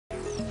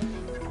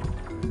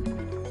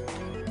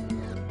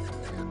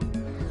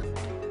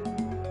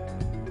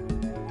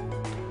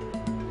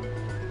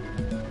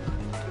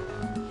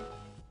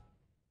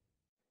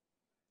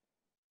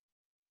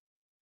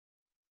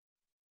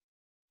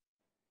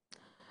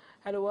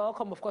Hello,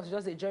 welcome. Of course,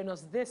 just join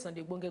us this on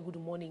the Bonge Good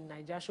Morning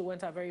Nigeria show.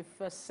 Went our very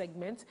first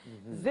segment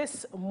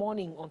this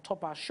morning on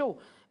top our show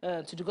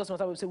to discuss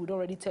matter. We say we don't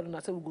already tell you. I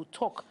said we go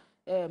talk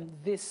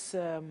this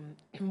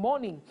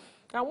morning.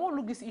 I want to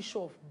look this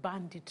issue of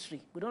banditry.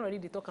 We don't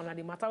already talk about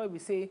the matter where we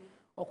say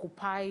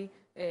occupy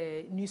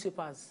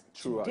newspapers.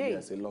 True, today.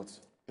 yes, a lot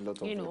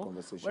of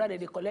conversation. Whether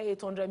they collect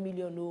 800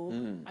 million or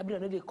I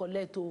mean, they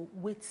collect or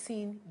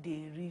waiting,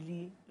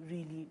 they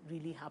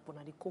really happen.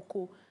 And the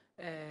cocoa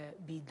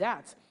be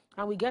that.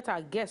 And we get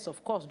our guest,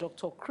 of course,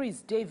 Dr. Chris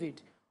David,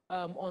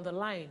 on the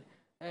line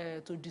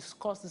to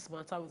discuss this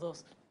matter with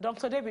us.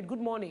 Dr. David,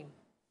 good morning.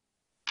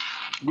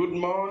 Good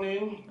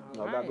morning.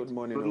 Right. Good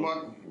morning.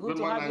 Good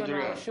to have you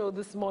on our show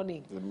this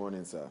morning. Good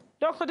morning, sir.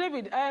 Dr.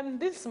 David,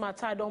 this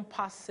matter don't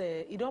pass.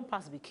 You don't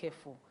pass. Be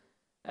careful.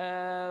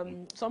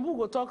 Some people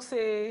go talk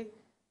say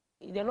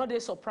they're not they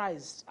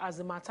surprised as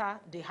the matter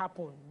they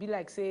happen. Be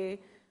like say,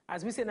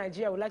 as we say,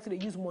 Nigeria would like to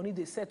use money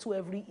they settle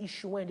every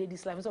issue when they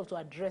this life instead of to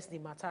address the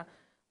matter.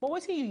 But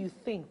what do you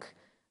think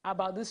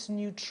about this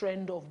new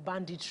trend of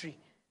banditry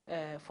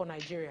for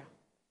Nigeria?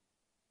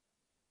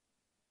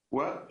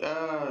 Well,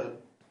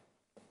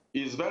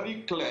 it's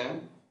very clear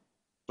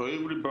to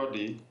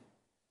everybody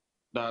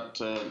that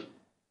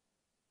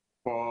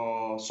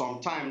for some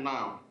time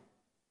now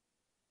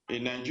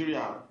in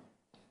Nigeria,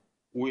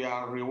 we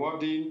are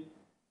rewarding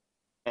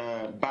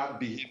bad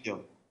behavior.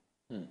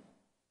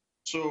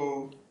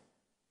 So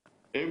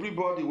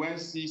everybody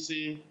wants to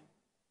see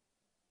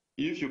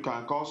if you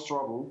can cause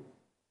trouble,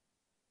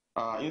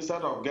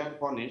 instead of get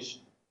punished,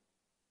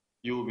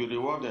 you will be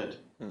rewarded.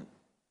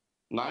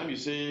 Now you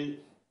say,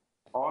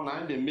 or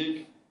now they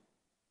make,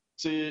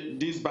 say,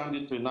 this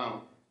banditry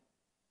now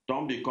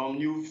don't become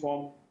new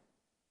form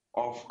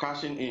of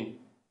cashing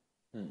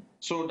in.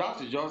 So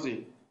that is just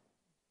it.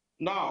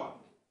 Now,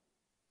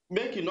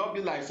 make it not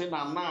be like saying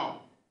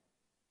now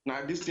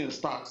this thing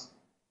starts.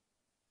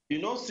 You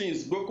know,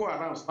 since Boko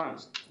Haram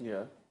stands.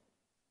 Yeah.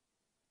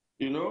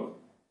 You know,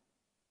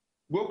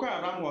 Boko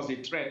Haram was a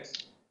threat,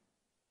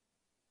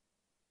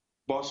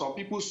 but some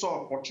people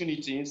saw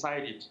opportunity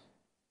inside it.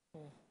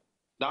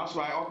 That's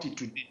why up to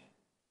today,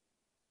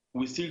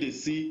 we still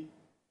see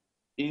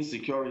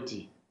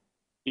insecurity.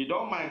 It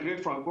don't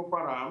migrate from Boko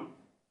Haram,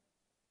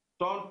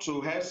 turn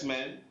to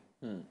herdsmen,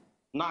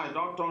 now it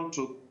don't turn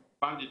to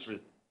banditry.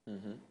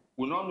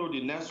 We don't know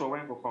the next one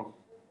when will come.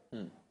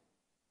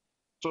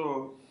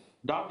 So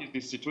that is the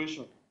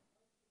situation.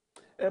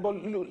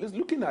 But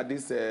looking at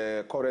this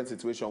current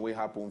situation, what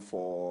happened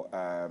for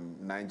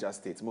Niger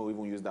State, we'll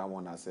even use that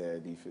one as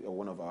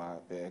one of our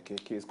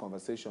case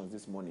conversations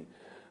this morning.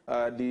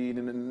 The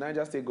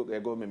Niger State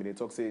government, they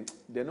talk say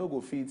they no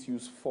go fit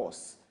use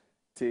force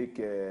take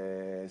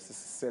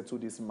settle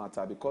this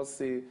matter because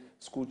say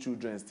school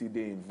children still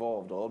they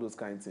involved or all those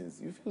kind of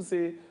things. If you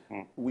say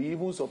we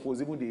even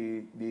suppose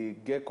even they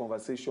get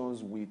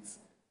conversations with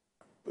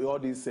all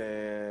these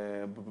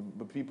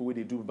people where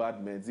they do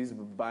bad men, these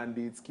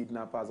bandits,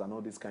 kidnappers, and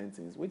all these kind of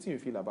things. What do you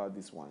feel about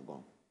this one,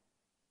 Gone?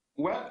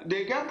 Well,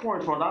 they get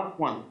point for that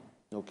one.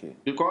 Okay.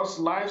 Because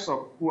lives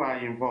of who are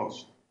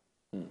involved.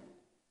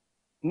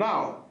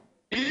 Now,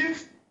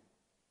 if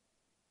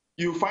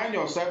you find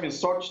yourself in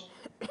such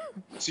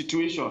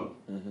situation,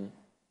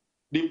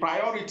 the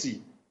priority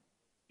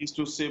is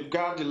to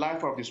safeguard the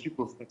life of these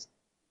people first.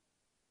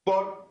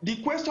 But the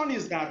question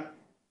is that,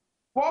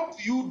 what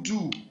do you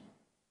do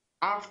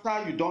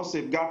after you don't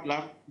safeguard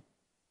life?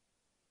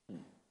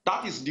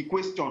 That is the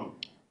question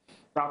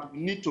that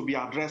need to be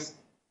addressed.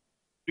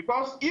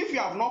 Because if you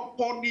have not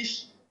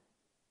punished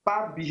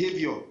bad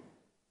behavior,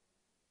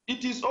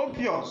 it is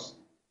obvious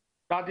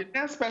that the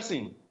next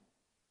person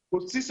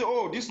would see, say,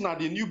 oh, this is not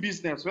the new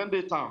business when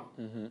they turn.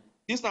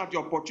 This is not the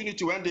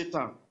opportunity when they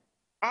turn.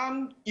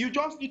 And you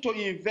just need to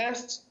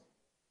invest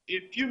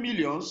a few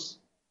millions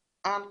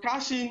and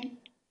cash in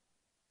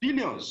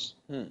billions.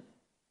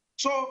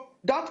 So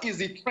that is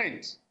the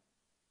trend.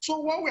 So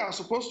what we are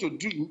supposed to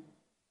do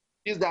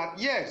is that,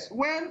 yes,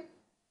 when we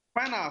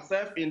find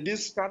ourselves in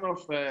this kind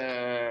of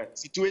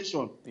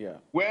situation,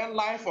 where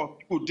life of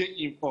people take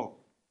involved,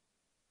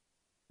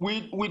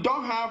 we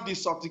don't have the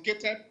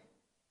sophisticated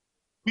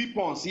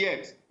weapons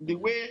yet. The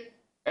way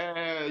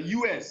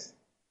US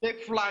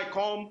take fly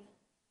come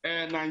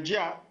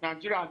Nigeria,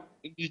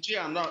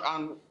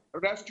 and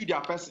rescue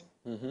their person.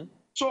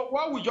 So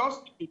what we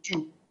just need to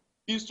do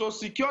is to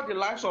secure the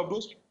lives of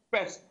those people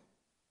first.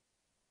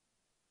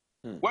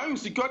 When you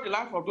secure the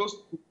life of those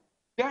people,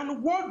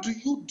 then what do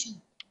you do?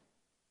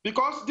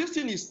 Because this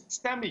thing is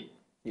systemic.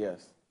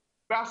 Yes.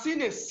 We are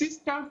seeing a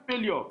system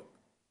failure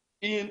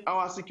in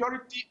our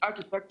security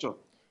architecture.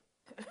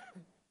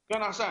 You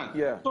understand?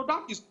 Yeah. So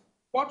that is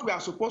what we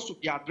are supposed to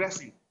be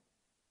addressing.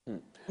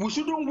 We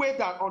shouldn't wait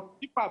that until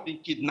people have been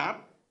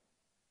kidnapped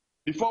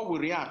before we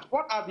react.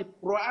 What are the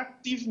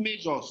proactive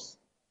measures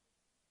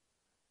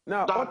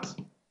now that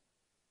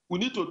we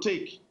need to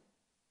take?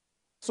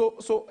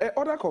 So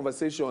other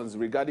conversations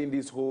regarding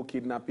this whole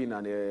kidnapping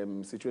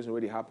and situation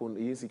where they happen,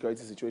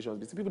 insecurity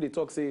situations, the people they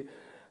talk say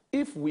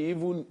if we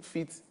even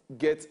fit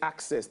get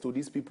access to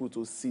these people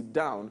to sit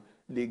down,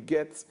 they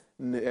get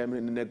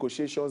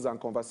negotiations and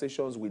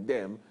conversations with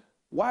them,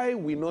 why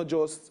we not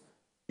just,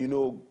 you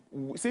know,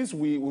 since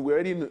we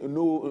already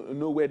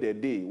know where they're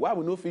there, why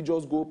we not fit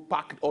just go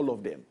pack all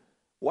of them?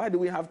 Why do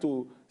we have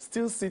to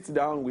still sit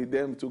down with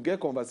them to get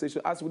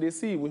conversation? As we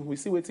see, we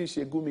see what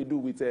Shegumi do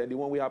with the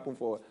one we happen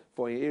for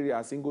an area,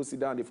 as go sit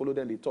down, they follow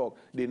them, they talk,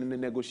 they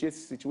negotiate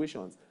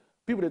situations.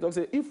 People, they talk,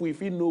 say, if we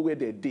feel know where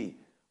they're there,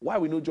 why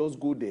we not just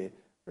go there,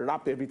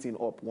 wrap everything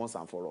up once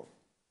and for all?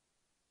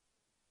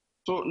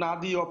 So now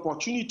the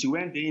opportunity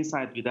went the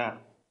inside with that.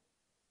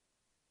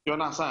 You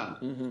understand?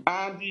 Mm-hmm.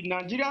 And the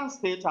Nigerian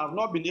state has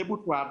not been able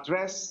to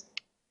address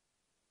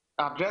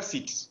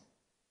it.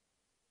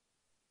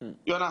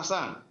 You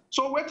understand?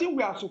 So what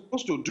we are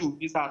supposed to do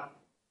is that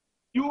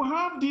you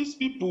have these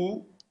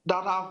people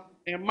that have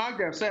emerged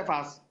themselves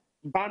as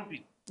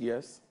bandits.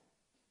 Yes.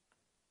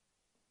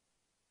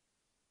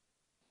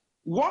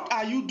 What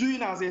are you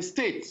doing as a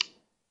state?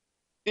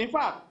 In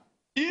fact,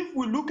 if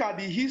we look at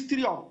the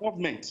history of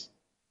government,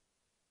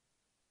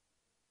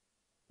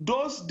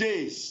 those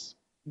days,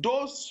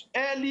 those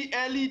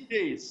early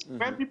days,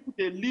 when people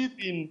they live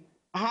in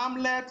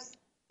hamlets,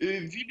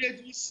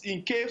 villages,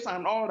 in caves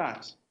and all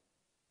that,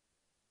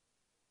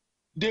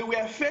 they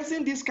were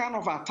facing this kind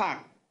of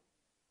attack.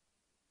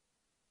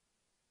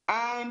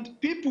 And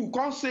people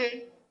can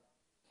say,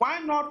 why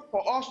not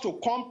for us to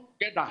come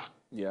together?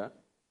 Yeah.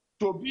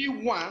 To be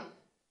one,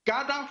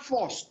 gather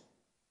force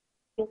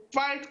to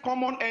fight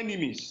common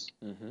enemies.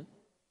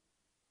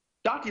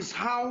 That is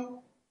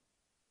how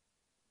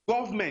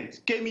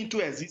government came into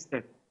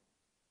existence.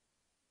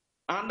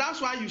 And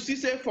that's why you see,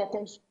 say, for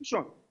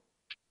constitution,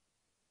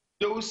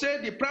 they will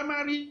say the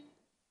primary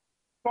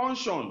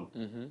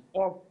function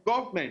of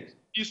government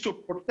is to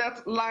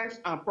protect life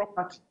and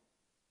property.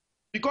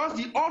 Because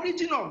the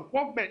origin of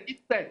government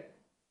itself,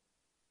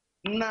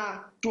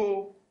 now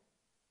to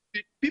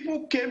the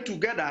people came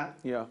together,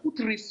 put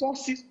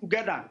resources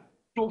together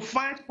to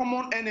fight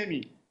common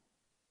enemy.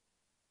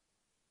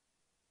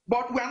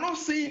 But we are not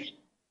seeing,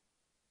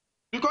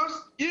 because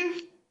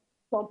if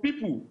some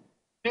people,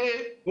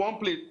 they one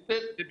place,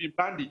 they be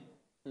bandit,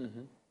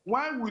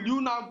 why will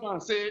you now go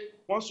and say,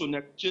 want to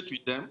negotiate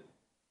with them?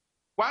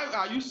 Why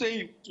are you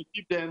saying to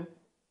give them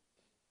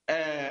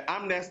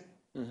amnesty?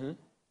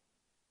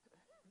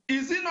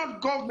 Is it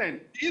not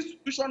government, the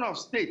institution of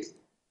state?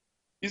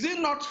 Is it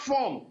not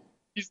formed?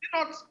 Is it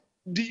not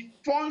the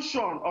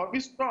function of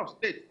institution of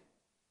state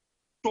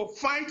to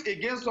fight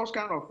against those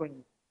kind of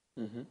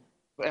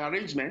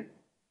arrangement?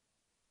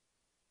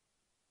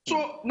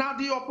 So now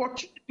the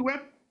opportunity to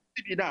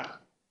be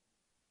that.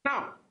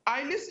 Now,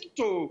 I listened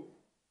to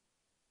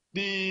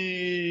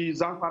the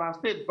Zamfara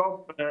State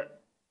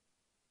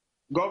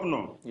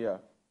governor. Yeah.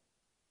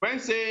 When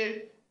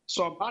say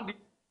some bandits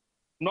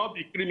not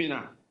be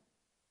criminal,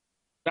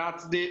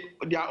 that they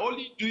are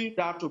only doing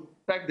that to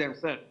protect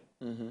themselves.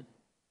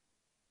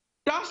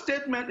 That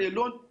statement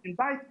alone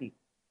invites me.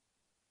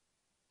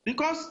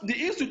 Because the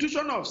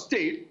institution of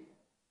state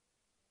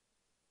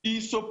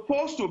is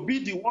supposed to be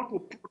the one to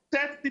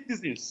protect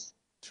citizens.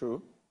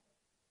 True.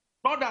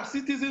 Not that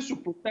citizens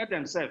should protect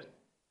themselves.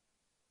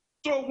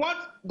 So what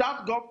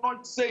that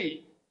government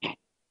say,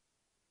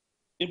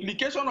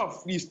 implication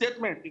of the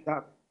statement is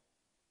that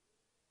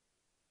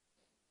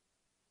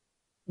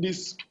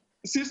this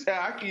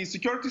security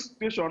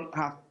situation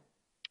has,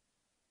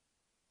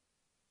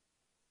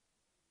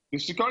 the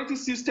security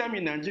system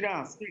in Nigeria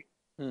has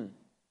failed.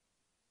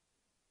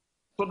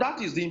 So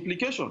that is the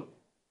implication.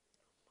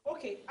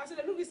 Okay, as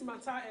I look this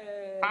matter,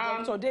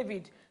 Dr.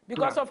 David,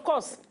 because of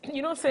course,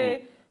 you know,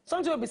 say,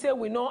 sometimes we say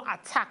we not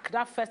attack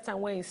that first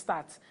time when it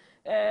starts.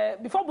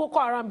 Before Boko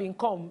Haram been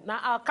come, now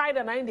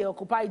Al-Qaeda now they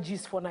occupy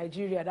GIS for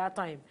Nigeria that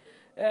time.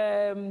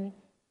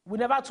 We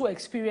never to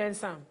experience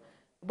them.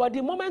 But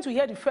the moment we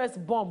hear the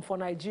first bomb for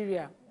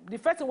Nigeria, the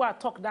first thing I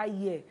talk that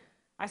year,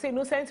 I say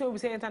no sense when we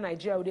say enter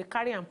Nigeria, they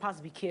carry and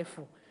pass, be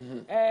careful.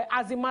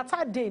 As the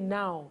matter day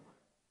now,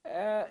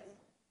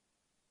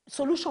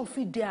 solution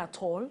fit there at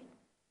all.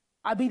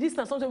 I be this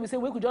now something we say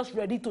we could just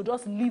ready to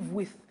just live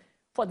with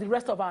for the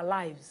rest of our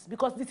lives.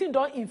 Because the thing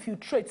don't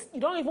infiltrate, it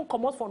don't even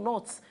come out for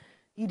north.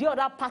 In the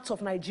other parts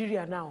of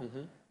Nigeria now.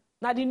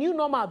 Now the new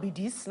normal be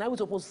this, now we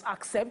supposed to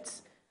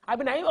accept. I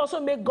mean, I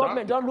also make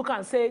government don't look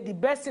and say the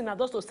best thing is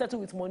just to settle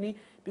with money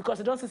because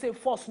they don't say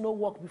force no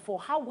work before.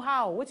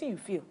 How? What do you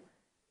feel?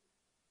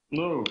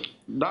 No,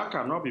 that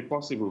cannot be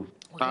possible.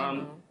 Okay,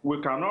 and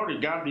we cannot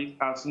regard it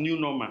as new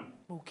normal.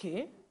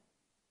 Okay.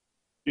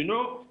 You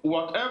know,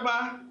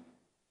 whatever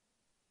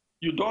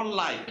you don't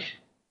like,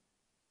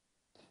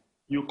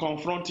 you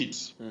confront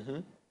it.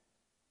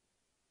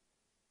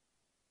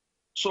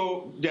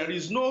 So there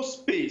is no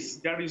space.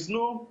 There is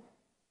no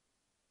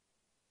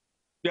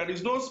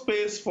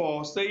space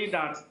for saying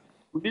that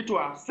we need to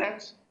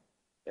accept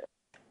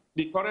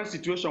the current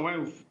situation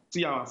when we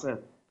see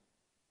ourselves.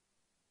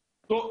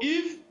 So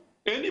if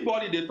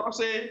anybody they talk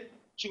say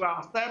should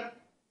accept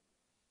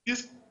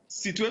this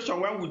situation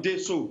when we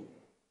did so,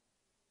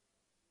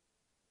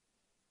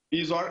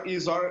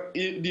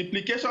 the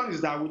implication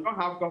is that we don't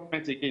have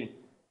government again.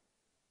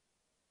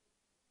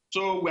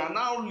 So we are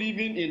now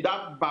living in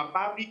that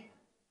barbaric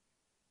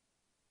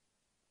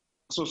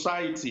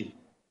society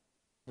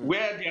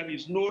where there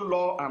is no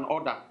law and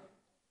order.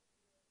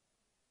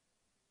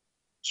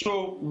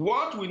 So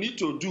what we need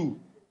to do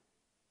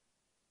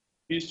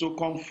is to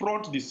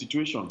confront the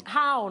situation.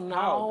 How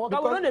now?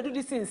 Because we don't do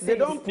this in they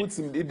don't put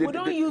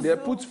they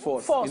put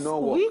force. You know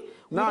what?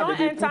 Now we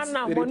don't enter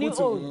now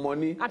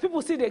money, and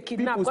people see they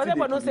kidnap. Because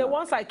everyone knows say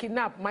once I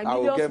kidnap, my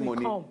millions will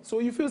come. So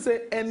you feel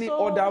say any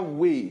other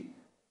way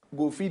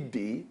go fit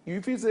day?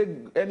 You feel say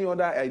any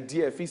other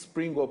idea if it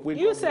spring up?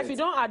 You say if you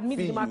don't admit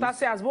the matter,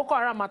 say as Boko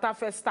Haram matter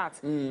first start,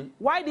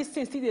 why this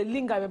thing still they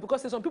linger?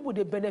 Because some people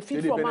they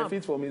benefit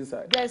from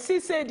inside. Then see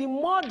say the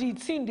more the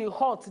thing they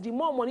hot, the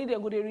more money they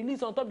go they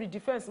release on top of the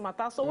defense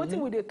matter. So what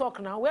thing will they talk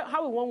now?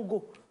 How we won't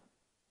go?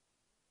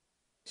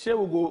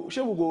 Shall we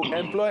go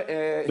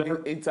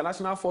employ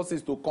international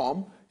forces to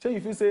come? Shall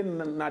you feel say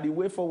na the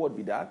way forward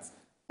with that?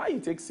 How you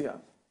take here?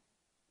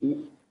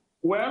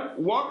 Well,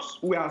 what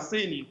we are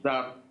saying is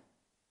that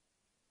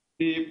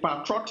the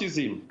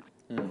patriotism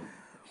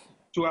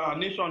to our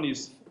nation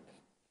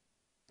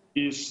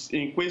is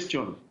in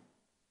question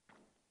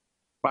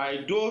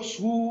by those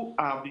who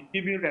have been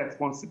given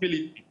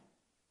responsibility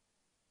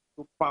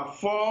to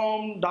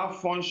perform that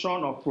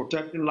function of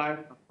protecting life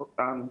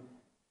and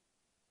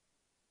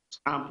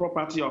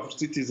property of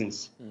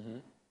citizens.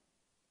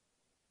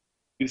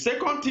 The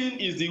second thing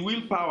is the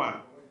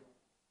willpower.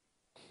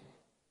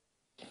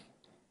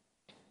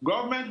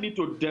 Government need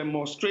to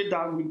demonstrate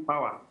that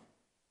willpower.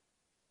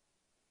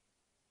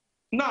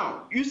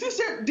 Now, you see,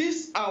 say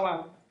this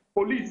our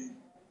police,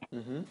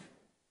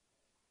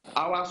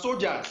 our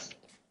soldiers,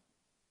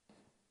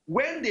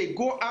 when they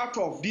go out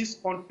of this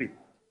country,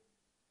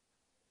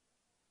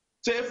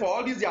 say for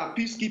all this their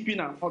peacekeeping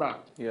and all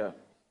that. Yeah.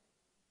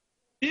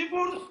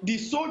 Even the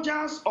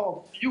soldiers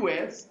of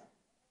US,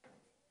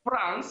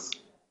 France,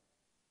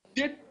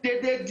 they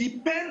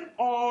depend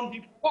on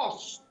the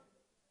force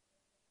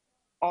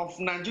of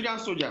Nigerian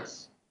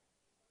soldiers.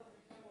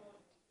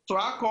 So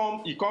how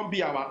come it can't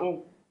be our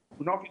own?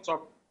 We not fit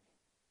up.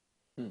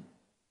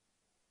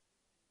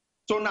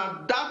 So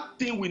now that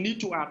thing we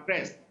need to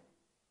address.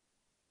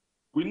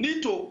 We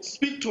need to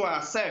speak to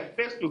ourselves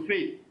face to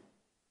face.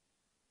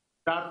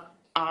 That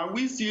are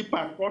we still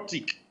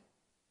patriotic?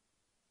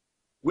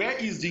 Where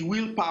is the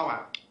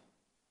willpower?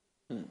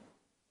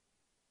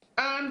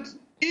 And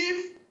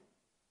if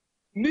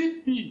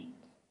need be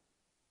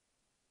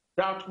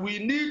that we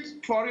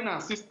need foreign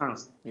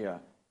assistance,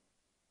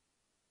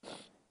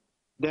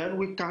 then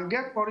we can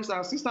get foreign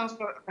assistance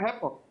to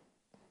help us.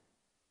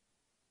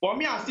 For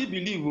me, I still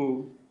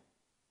believe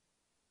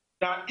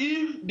that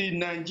if the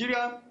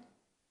Nigerian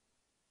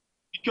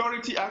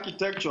security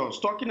architecture is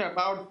talking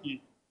about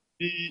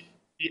the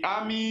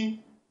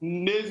Army,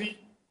 Navy,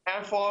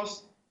 Air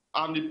Force,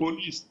 and the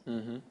police,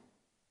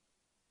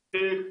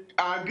 they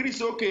agree,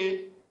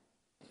 okay,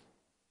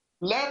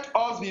 let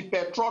us be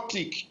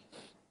patriotic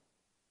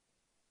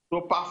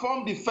to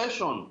perform the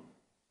function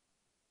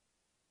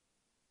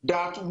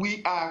that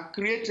we are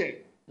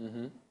created.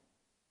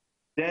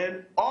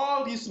 Then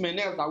all these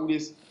menaces that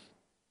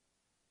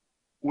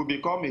will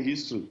become a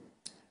history.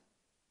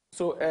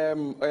 So,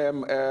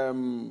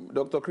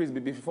 Dr. Chris,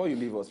 before you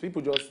leave us,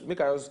 people just make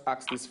I just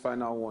ask this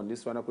final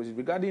question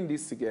regarding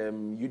this.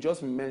 You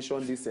just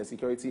mentioned these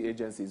security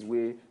agencies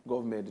where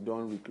government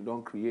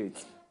don't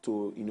create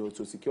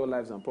to secure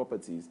lives and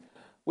properties.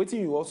 What do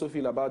you also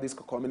feel about this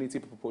community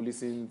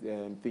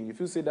policing thing? If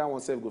you say that one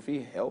self go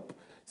feel help,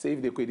 say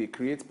if they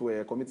create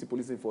community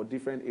policing for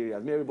different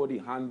areas, may everybody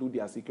handle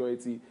their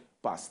security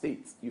per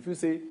state. If you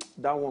say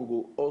that one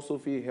go also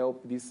feel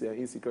help this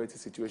insecurity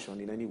situation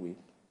in any way.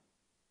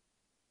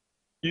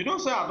 You don't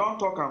say I don't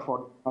talk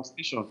for the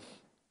station.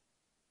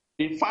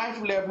 The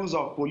 5 levels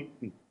of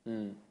policing.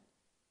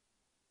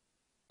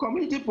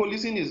 Community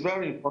policing is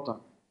very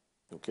important.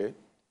 Okay.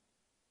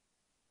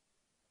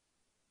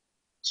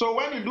 So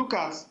when you look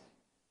at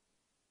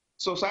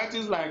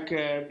societies like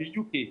the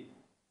UK,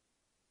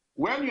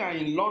 when you are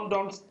in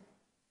London,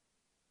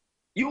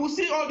 you will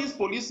see all these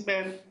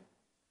policemen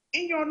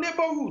in your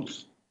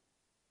neighborhoods.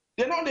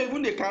 They're not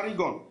even they carry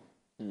gun.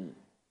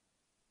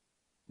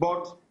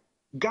 But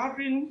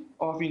gathering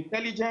of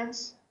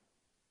intelligence,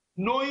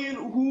 knowing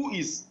who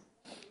is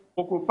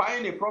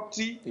occupying a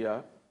property,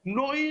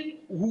 knowing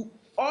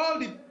all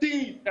the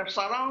things that are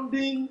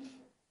surrounding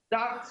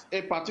that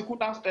a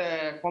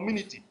particular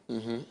community.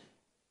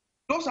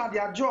 Those are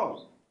their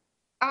jobs.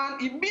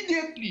 And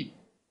immediately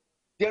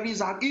there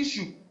is an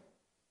issue.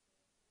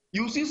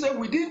 You see, say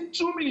within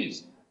 2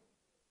 minutes,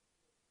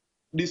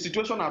 the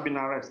situation has been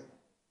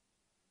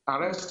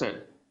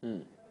arrested.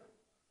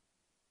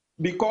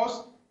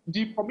 Because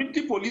the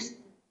community police,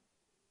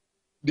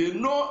 they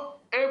know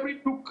every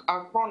nook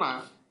and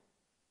corner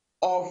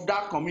of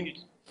that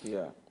community.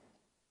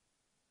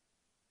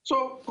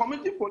 So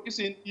community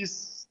policing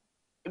is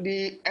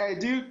the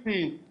ideal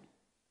thing,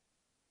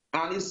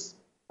 and it's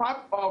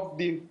part of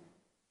the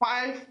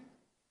 5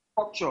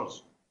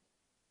 structures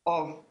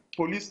of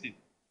policing.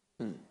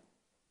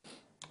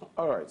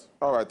 All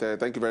right.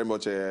 Thank you very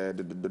much,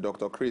 the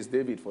Dr. Chris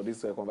David, for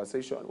this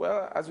conversation.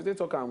 Well, as we dey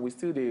talk, we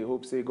still dey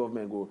hope say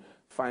government go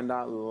find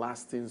that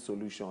lasting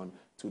solution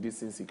to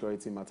this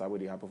insecurity matter where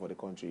they happen for the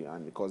country,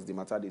 and because the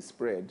matter they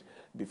spread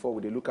before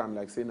we dey look am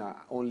like saying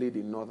only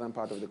the northern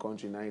part of the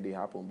country now they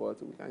happen,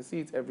 but we can see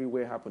it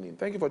everywhere happening.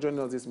 Thank you for joining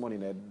us this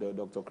morning,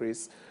 Dr.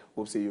 Chris.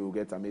 Hope say you will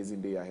get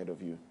amazing day ahead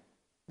of you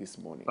this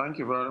morning. Thank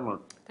you very much.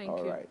 Thank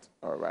you.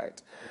 All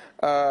right.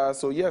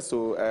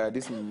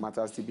 This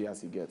matter still be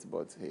as it gets,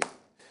 but hey,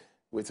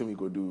 waiting we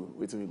go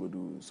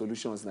do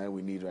solutions now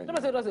we need right now.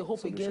 Nobody say there's a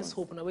hope against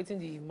hope now waiting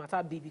the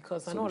matter be,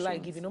 because I don't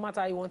like giving. No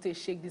matter how you want to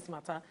shake this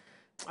matter,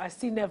 I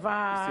still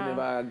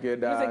never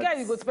get that. Because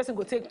again, the person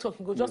go take talk,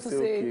 go just to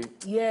say, okay,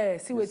 yeah,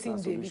 see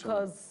waiting day.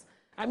 Because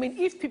I mean,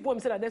 if people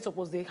say that they're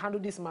supposed to handle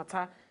this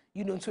matter,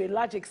 you know, to a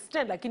large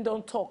extent, like in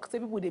don't talk, say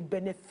people they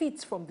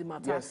benefit from the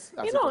matter. Yes,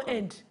 you know,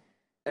 end.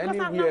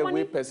 Anywhere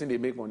where person they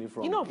make money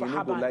from, You know, for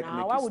like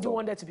now, why would you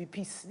want there to be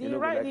peace? The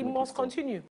right, it must continue.